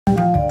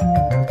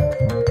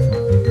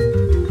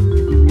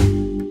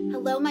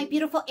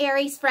beautiful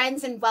Aries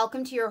friends, and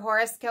welcome to your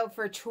horoscope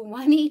for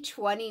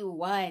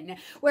 2021,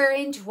 where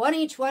in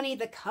 2020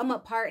 the come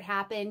apart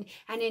happened,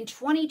 and in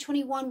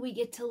 2021 we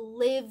get to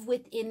live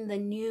within the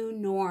new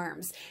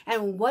norms.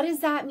 And what does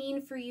that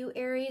mean for you,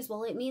 Aries?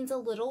 Well, it means a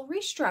little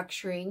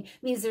restructuring.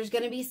 It means there's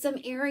going to be some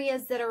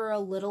areas that are a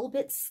little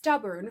bit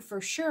stubborn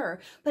for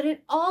sure, but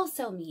it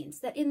also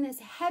means that in this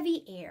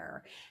heavy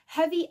air,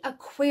 heavy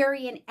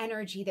Aquarian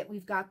energy that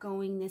we've got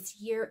going this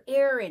year,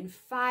 air and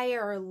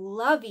fire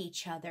love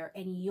each other,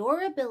 and your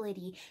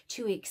ability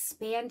to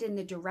expand in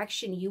the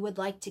direction you would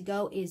like to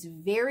go is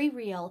very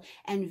real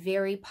and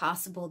very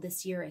possible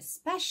this year,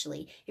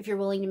 especially if you're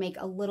willing to make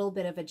a little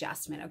bit of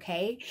adjustment,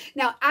 okay?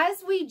 Now,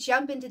 as we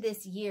jump into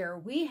this year,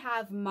 we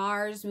have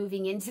Mars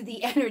moving into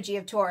the energy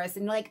of Taurus,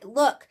 and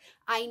look,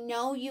 I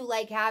know you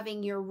like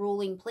having your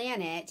ruling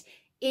planet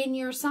in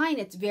your sign.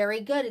 It's very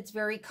good. It's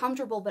very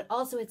comfortable, but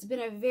also it's been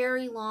a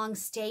very long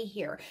stay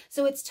here.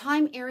 So it's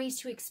time, Aries,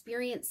 to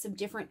experience some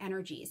different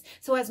energies.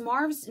 So as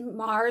Mars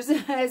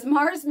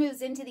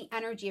moves into the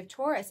energy of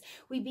Taurus,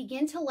 we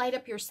begin to light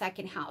up your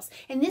second house.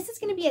 And this is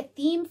going to be a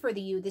theme for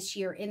you this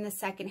year in the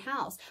second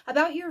house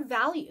about your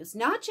values,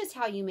 not just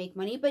how you make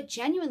money, but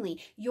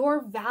genuinely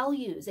your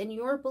values and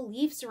your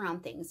beliefs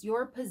around things,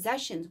 your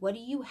possessions. What do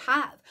you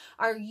have?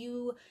 Are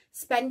you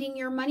spending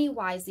your money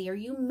wisely? Are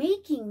you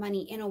making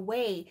money in a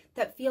way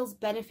that feels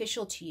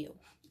beneficial to you?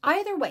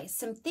 Either way,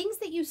 some things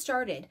that you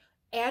started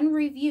and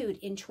reviewed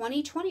in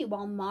 2020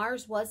 while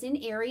Mars was in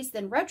Aries,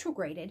 then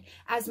retrograded.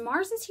 As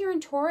Mars is here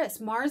in Taurus,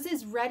 Mars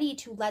is ready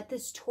to let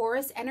this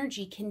Taurus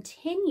energy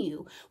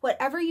continue.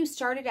 Whatever you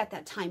started at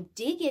that time,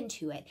 dig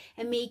into it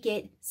and make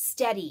it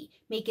steady,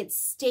 make it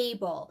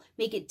stable,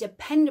 make it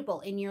dependable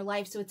in your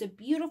life. So it's a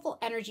beautiful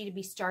energy to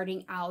be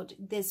starting out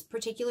this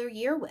particular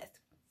year with.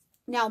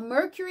 Now,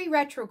 Mercury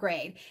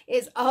retrograde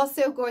is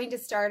also going to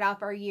start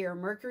off our year.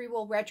 Mercury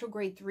will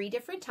retrograde 3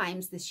 different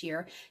times this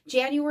year: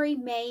 January,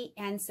 May,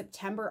 and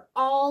September,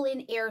 all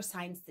in air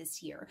signs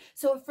this year.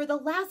 So for the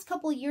last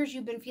couple of years,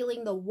 you've been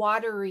feeling the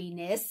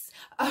wateriness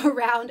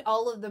around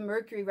all of the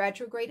Mercury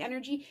retrograde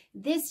energy.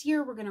 This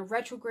year, we're going to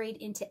retrograde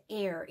into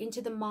air,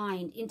 into the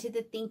mind, into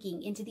the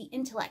thinking, into the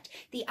intellect,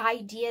 the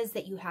ideas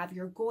that you have.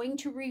 You're going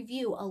to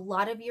review a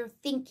lot of your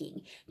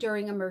thinking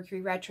during a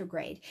Mercury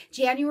retrograde.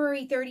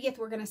 January 30th,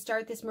 we're going to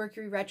start this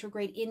Mercury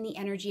retrograde in the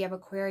energy of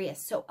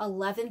Aquarius, so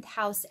 11th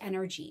house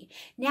energy.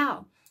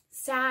 Now,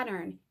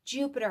 Saturn,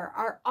 Jupiter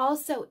are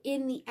also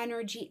in the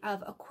energy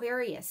of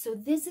Aquarius. So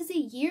this is a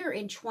year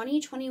in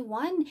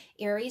 2021,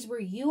 Aries, where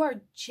you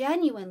are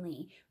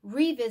genuinely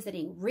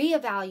revisiting,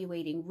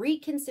 reevaluating,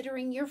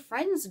 reconsidering your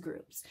friends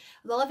groups.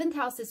 The 11th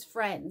house is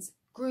friends,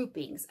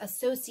 groupings,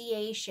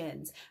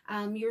 associations,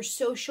 your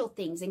social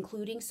things,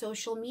 including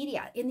social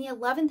media. In the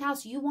 11th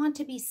house, you want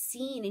to be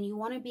seen and you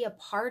want to be a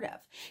part of.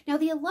 Now,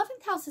 the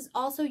 11th house is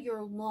also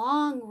your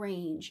long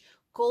range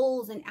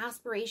goals and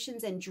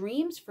aspirations and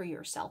dreams for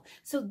yourself.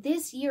 So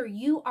this year,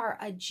 you are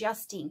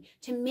adjusting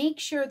to make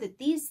sure that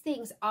these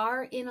things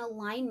are in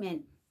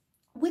alignment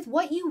with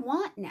what you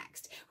want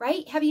next,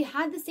 right? Have you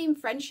had the same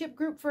friendship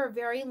group for a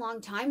very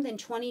long time? Then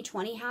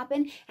 2020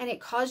 happened and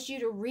it caused you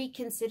to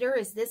reconsider,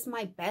 is this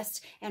my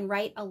best and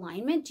right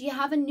alignment? Do you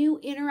have a new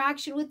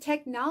interaction with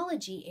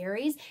technology,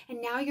 Aries?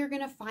 And now you're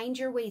going to find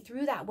your way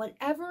through that.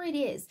 Whatever it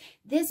is,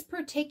 this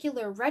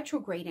particular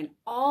retrograde and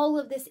all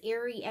of this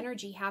airy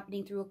energy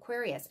happening through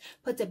Aquarius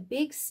puts a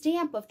big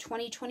stamp of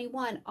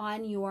 2021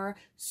 on your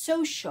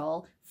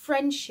social,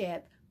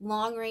 friendship,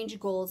 long-range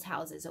goals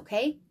houses,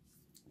 okay?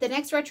 The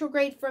next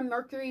retrograde from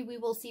Mercury we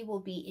will see will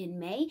be in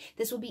May.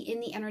 This will be in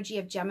the energy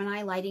of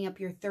Gemini, lighting up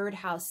your 3rd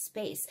house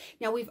space.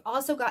 Now, we've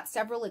also got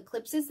several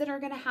eclipses that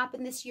are going to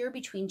happen this year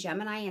between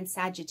Gemini and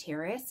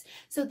Sagittarius.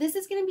 So this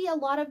is going to be a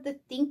lot of the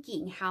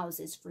thinking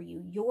houses for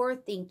you, your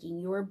thinking,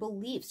 your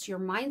beliefs, your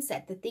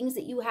mindset, the things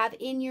that you have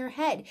in your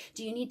head.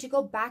 Do you need to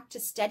go back to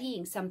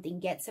studying something,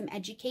 get some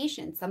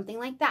education, something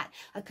like that?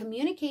 A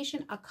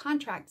communication, a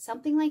contract,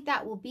 something like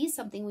that will be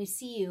something we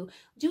see you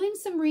doing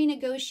some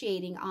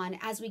renegotiating on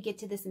as we get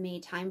to this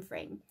May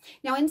timeframe.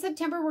 Now in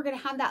September, we're going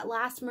to have that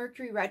last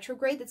Mercury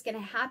retrograde that's going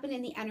to happen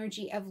in the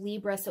energy of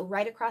Libra. So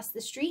right across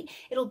the street,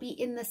 it'll be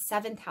in the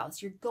 7th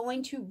house. You're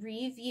going to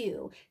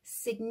review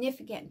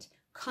significant,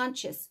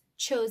 conscious,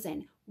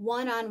 chosen,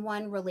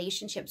 one-on-one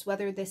relationships,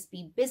 whether this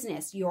be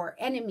business, your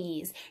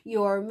enemies,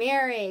 your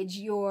marriage,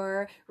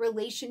 your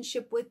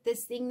relationship with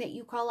this thing that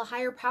you call a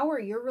higher power.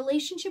 Your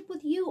relationship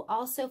with you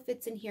also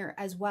fits in here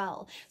as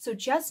well. So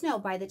just know,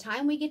 by the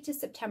time we get to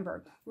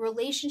September,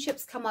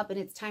 relationships come up and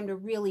it's time to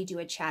really do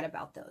a chat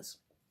about those.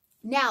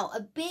 Now, a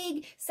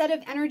big set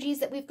of energies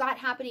that we've got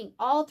happening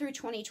all through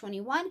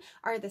 2021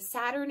 are the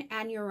Saturn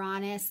and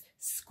Uranus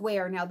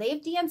square. Now,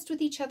 they've danced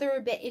with each other a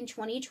bit in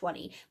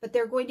 2020, but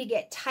they're going to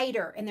get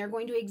tighter and they're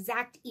going to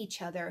exact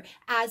each other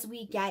as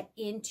we get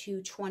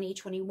into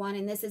 2021.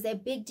 And this is a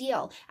big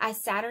deal. As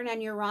Saturn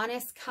and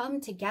Uranus come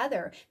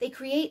together, they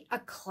create a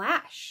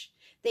clash.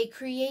 They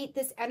create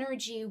this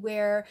energy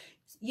where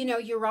You know,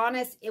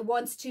 Uranus, it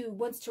wants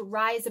to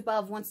rise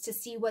above, wants to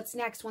see what's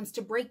next, wants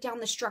to break down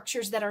the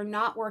structures that are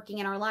not working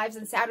in our lives,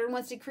 and Saturn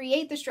wants to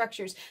create the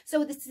structures.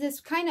 So this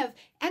kind of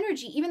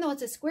energy, even though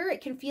it's a square,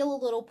 it can feel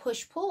a little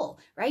push-pull,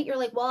 right? You're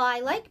like, well, I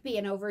like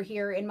being over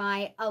here in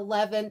my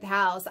 11th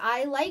house.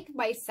 I like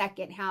my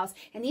second house.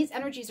 And these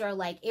energies are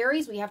like,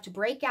 Aries, we have to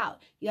break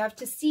out. You have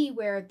to see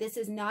where this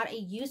is not a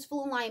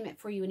useful alignment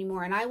for you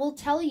anymore. And I will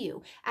tell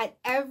you, at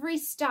every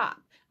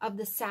stop of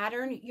the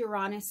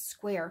Saturn-Uranus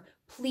square,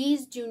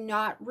 please do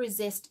not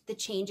resist the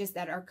changes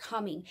that are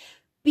coming.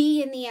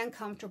 Be in the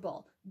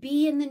uncomfortable.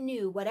 Be in the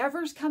new.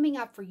 Whatever's coming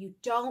up for you,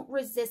 don't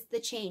resist the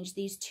change.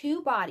 These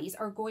two bodies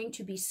are going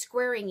to be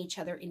squaring each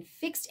other in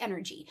fixed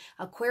energy,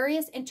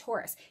 Aquarius and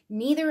Taurus.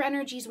 Neither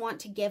energies want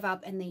to give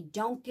up, and they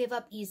don't give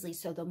up easily.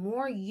 So the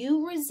more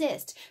you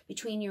resist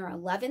between your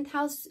 11th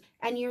house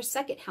and your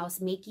second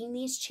house making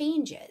these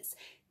changes,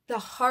 the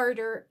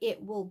harder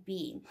it will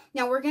be.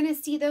 Now, we're going to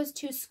see those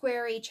two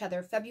square each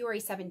other February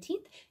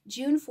 17th,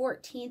 June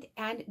 14th,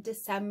 and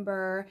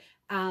December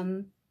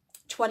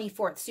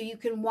 24th. So you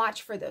can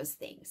watch for those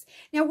things.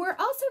 Now, we're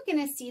also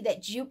going to see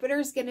that Jupiter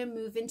is going to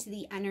move into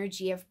the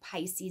energy of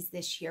Pisces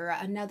this year,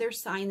 another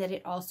sign that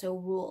it also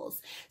rules.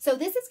 So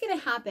this is going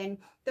to happen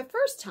the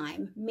first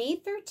time, May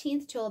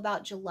 13th till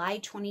about July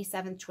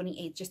 27th,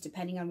 28th, just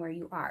depending on where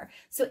you are.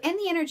 So in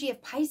the energy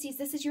of Pisces,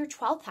 this is your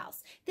 12th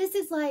house. This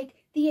is like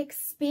the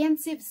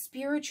expansive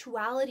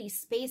spirituality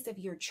space of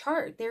your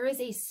chart. There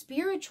is a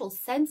spiritual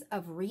sense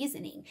of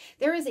reasoning.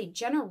 There is a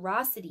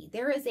generosity.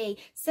 There is a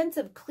sense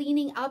of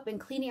cleaning up and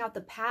cleaning out the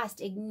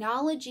past,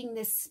 acknowledging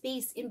this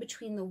space in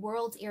between the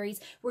worlds,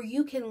 Aries, where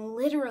you can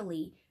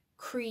literally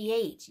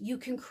create. You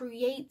can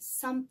create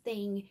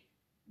something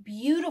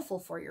beautiful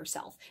for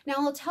yourself. Now,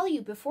 I'll tell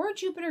you, before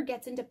Jupiter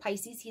gets into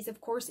Pisces, he's of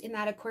course in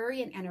that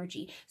Aquarian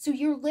energy. So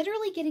you're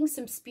literally getting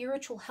some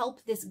spiritual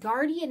help, this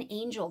guardian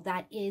angel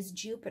that is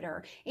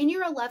Jupiter in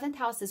your 11th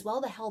house as well,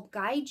 to help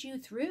guide you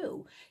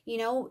through, you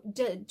know,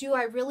 do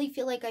I really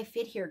feel like I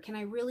fit here? Can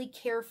I really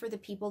care for the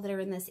people that are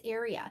in this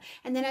area?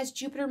 And then as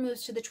Jupiter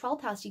moves to the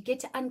 12th house, you get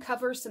to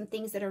uncover some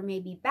things that are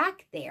maybe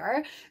back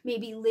there,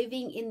 maybe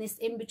living in this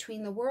in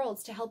between the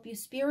worlds, to help you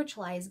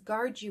spiritualize,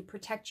 guard you,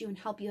 protect you, and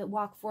help you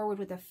walk forward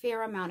with a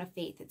fair amount of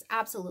faith. It's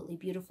absolutely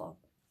beautiful.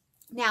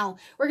 Now,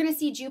 we're going to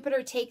see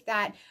Jupiter take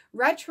that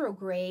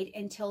retrograde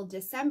until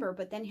December,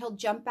 but then he'll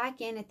jump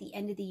back in at the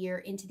end of the year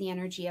into the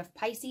energy of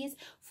Pisces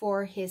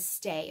for his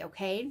stay,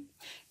 okay?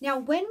 Now,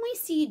 when we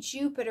see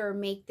Jupiter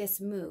make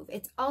this move,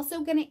 it's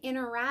also going to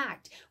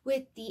interact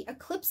with the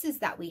eclipses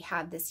that we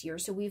have this year.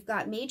 So we've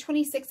got May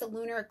 26th, a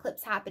lunar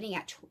eclipse happening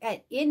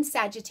in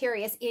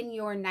Sagittarius in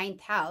your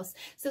 9th house.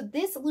 So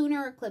this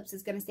lunar eclipse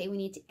is going to say we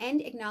need to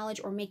end,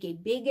 acknowledge, or make a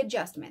big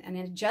adjustment, an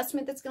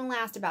adjustment that's going to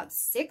last about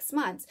 6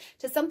 months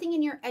to something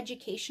in your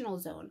educational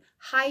zone,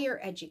 higher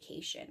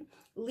education.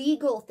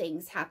 Legal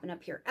things happen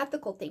up here,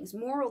 ethical things,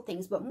 moral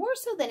things, but more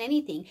so than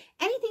anything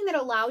that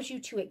allows you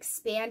to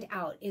expand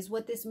out is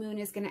what this moon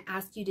is going to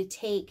ask you to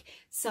take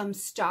some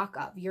stock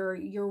of,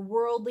 your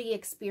worldly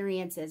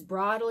experiences,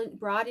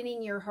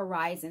 broadening your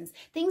horizons,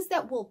 things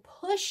that will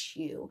push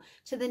you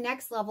to the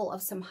next level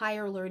of some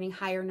higher learning,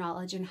 higher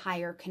knowledge, and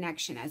higher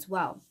connection as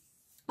well.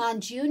 On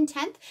June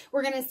 10th,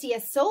 we're going to see a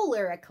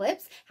solar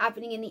eclipse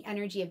happening in the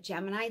energy of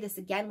Gemini. This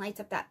again lights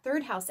up that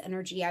 3rd house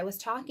energy I was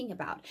talking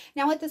about.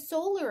 Now, at the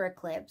solar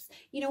eclipse,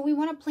 you know, we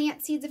want to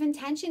plant seeds of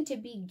intention to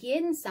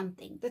begin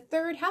something. The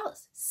 3rd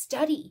house,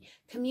 study,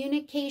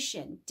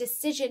 communication,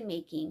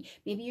 decision-making.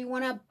 Maybe you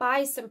want to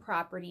buy some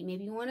property.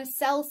 Maybe you want to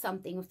sell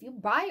something. If you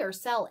buy or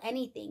sell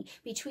anything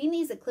between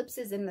these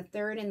eclipses in the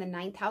 3rd and the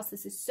 9th house,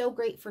 this is so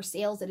great for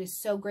sales. It is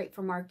so great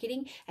for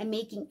marketing and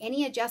making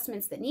any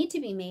adjustments that need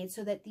to be made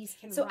so that these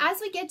can. So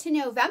as we get to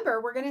November,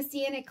 we're going to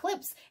see an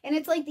eclipse, and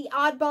it's like the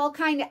oddball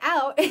kind of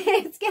out.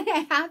 It's going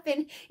to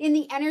happen in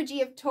the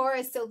energy of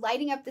Taurus. So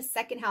lighting up the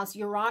 2nd house,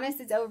 Uranus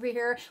is over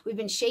here. We've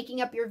been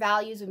shaking up your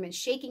values. We've been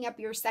shaking up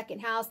your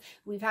 2nd house.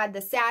 We've had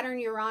the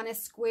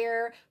Saturn-Uranus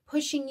square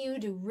pushing you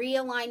to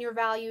realign your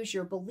values,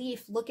 your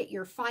belief, look at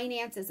your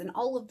finances, and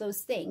all of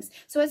those things.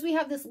 So as we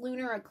have this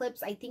lunar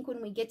eclipse, I think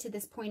when we get to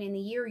this point in the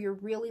year, you're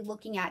really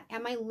looking at,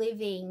 am I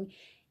living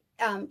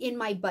in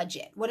my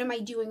budget? What am I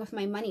doing with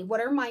my money? What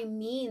are my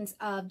means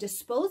of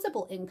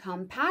disposable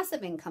income,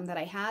 passive income that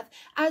I have,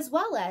 as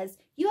well as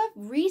you have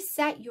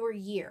reset your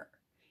year.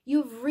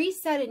 You've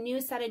reset a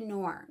new set of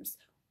norms.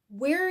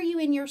 Where are you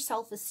in your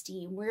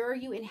self-esteem? Where are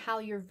you in how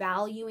you're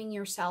valuing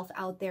yourself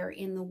out there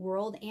in the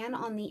world and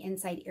on the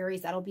inside,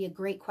 Aries? That'll be a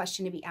great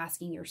question to be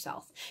asking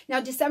yourself.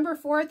 Now, December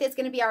 4th is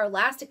going to be our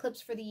last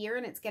eclipse for the year,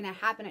 and it's going to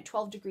happen at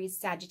 12 degrees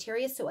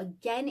Sagittarius. So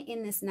again,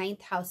 in this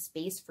 9th house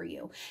space for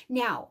you.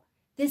 Now,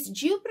 this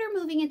Jupiter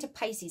moving into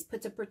Pisces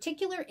puts a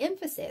particular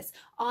emphasis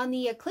on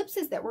the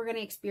eclipses that we're going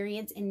to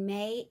experience in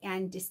May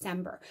and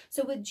December.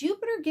 So with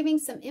Jupiter giving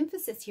some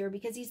emphasis here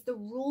because he's the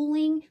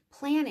ruling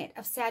planet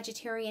of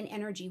Sagittarian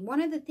energy,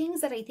 one of the things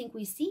that I think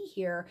we see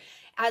here,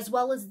 as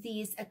well as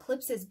these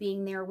eclipses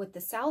being there with the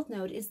South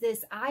Node, is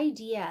this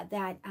idea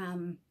that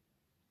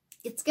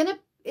it's gonna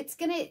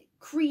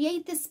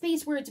Create this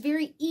space where it's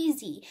very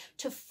easy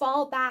to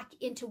fall back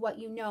into what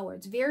you know, or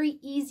it's very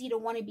easy to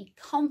want to be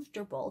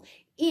comfortable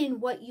in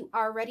what you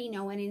already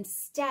know. And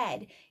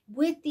instead,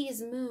 with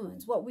these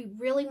moons, what we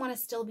really want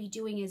to still be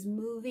doing is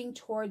moving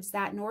towards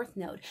that north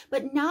node,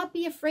 but not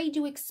be afraid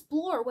to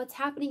explore what's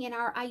happening in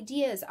our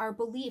ideas, our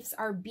beliefs,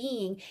 our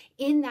being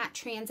in that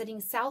transiting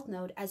south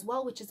node as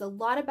well, which is a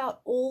lot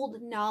about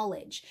old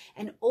knowledge,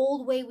 an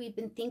old way we've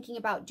been thinking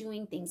about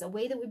doing things, a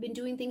way that we've been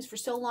doing things for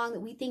so long that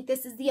we think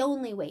this is the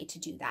only way to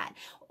do that.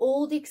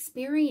 Old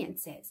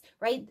experiences,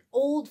 right?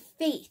 Old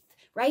faith.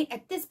 Right?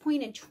 At this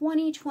point in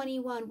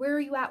 2021, where are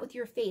you at with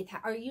your faith?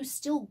 Are you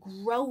still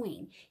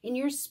growing in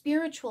your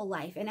spiritual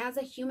life? And as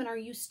a human, are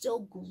you still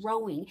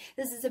growing?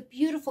 This is a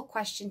beautiful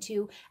question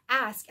to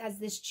ask as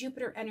this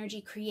Jupiter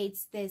energy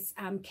creates this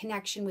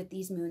connection with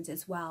these moons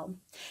as well.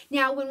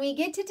 Now, when we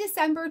get to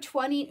December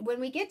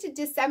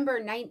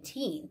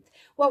 19th,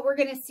 what we're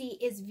going to see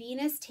is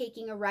Venus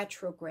taking a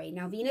retrograde.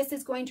 Now, Venus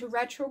is going to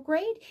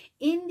retrograde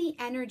in the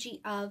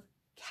energy of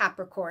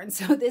Capricorn.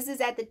 So this is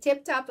at the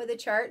tip top of the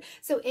chart.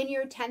 So in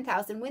your 10th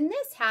house. And when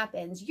this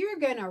happens, you're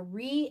going to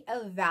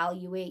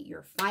reevaluate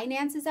your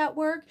finances at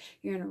work.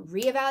 You're going to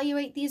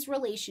reevaluate these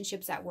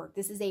relationships at work.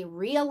 This is a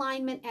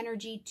realignment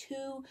energy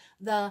to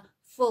the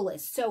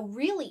fullest. So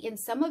really, in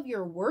some of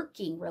your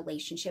working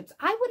relationships,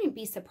 I wouldn't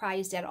be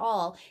surprised at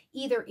all,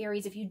 either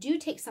Aries, if you do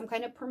take some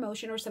kind of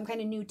promotion or some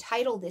kind of new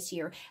title this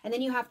year, and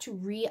then you have to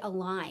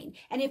realign.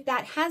 And if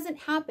that hasn't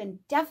happened,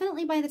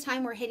 definitely by the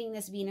time we're hitting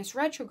this Venus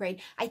retrograde,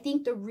 I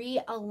think the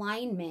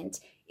realignment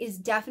is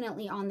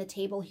definitely on the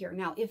table here.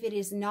 Now, if it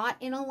is not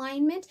in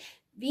alignment,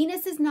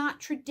 Venus is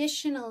not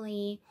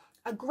traditionally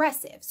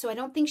aggressive. So I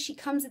don't think she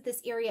comes at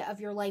this area of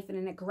your life in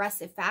an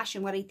aggressive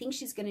fashion. What I think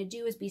she's going to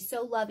do is be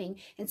so loving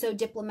and so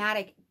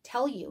diplomatic,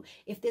 tell you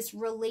if this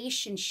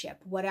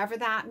relationship, whatever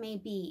that may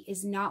be,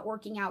 is not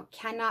working out,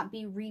 cannot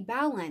be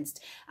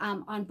rebalanced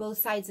on both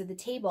sides of the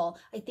table.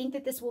 I think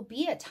that this will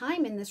be a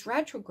time in this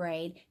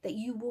retrograde that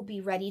you will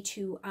be ready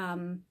to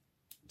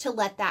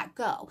let that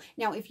go.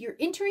 Now, if you're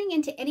entering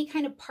into any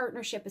kind of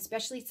partnership,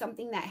 especially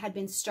something that had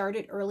been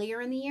started earlier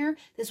in the year,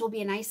 this will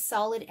be a nice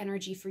solid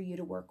energy for you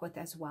to work with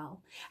as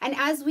well. And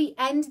as we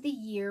end the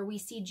year, we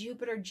see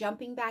Jupiter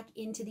jumping back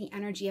into the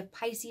energy of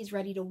Pisces,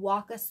 ready to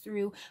walk us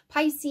through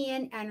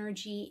Piscean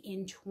energy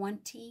in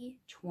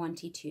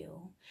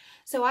 2022.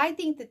 So I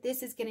think that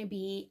this is going to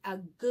be a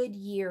good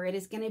year. It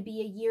is going to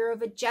be a year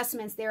of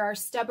adjustments. There are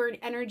stubborn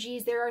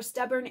energies. There are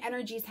stubborn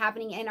energies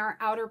happening in our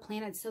outer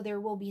planets. So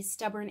there will be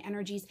stubborn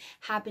energies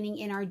happening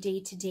in our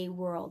day-to-day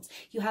worlds.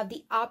 You have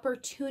the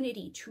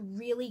opportunity to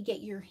really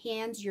get your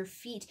hands, your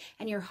feet,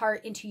 and your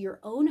heart into your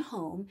own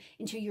home,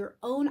 into your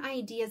own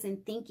ideas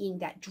and thinking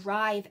that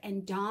drive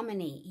and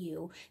dominate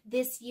you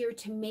this year,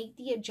 to make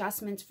the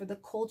adjustments for the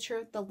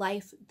culture, the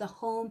life, the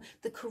home,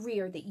 the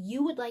career that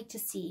you would like to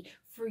see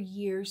for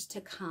years to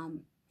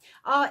come.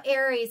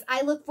 Aries,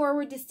 I look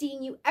forward to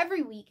seeing you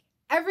every week,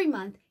 every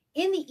month,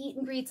 in the Eat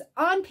and Greets,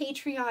 on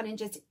Patreon, and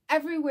just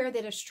everywhere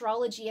that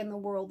astrology in the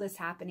world is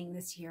happening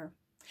this year.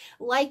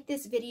 Like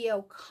this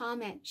video,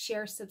 comment,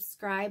 share,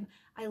 subscribe.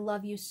 I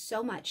love you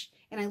so much,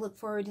 and I look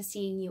forward to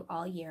seeing you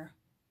all year.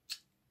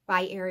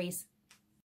 Bye, Aries.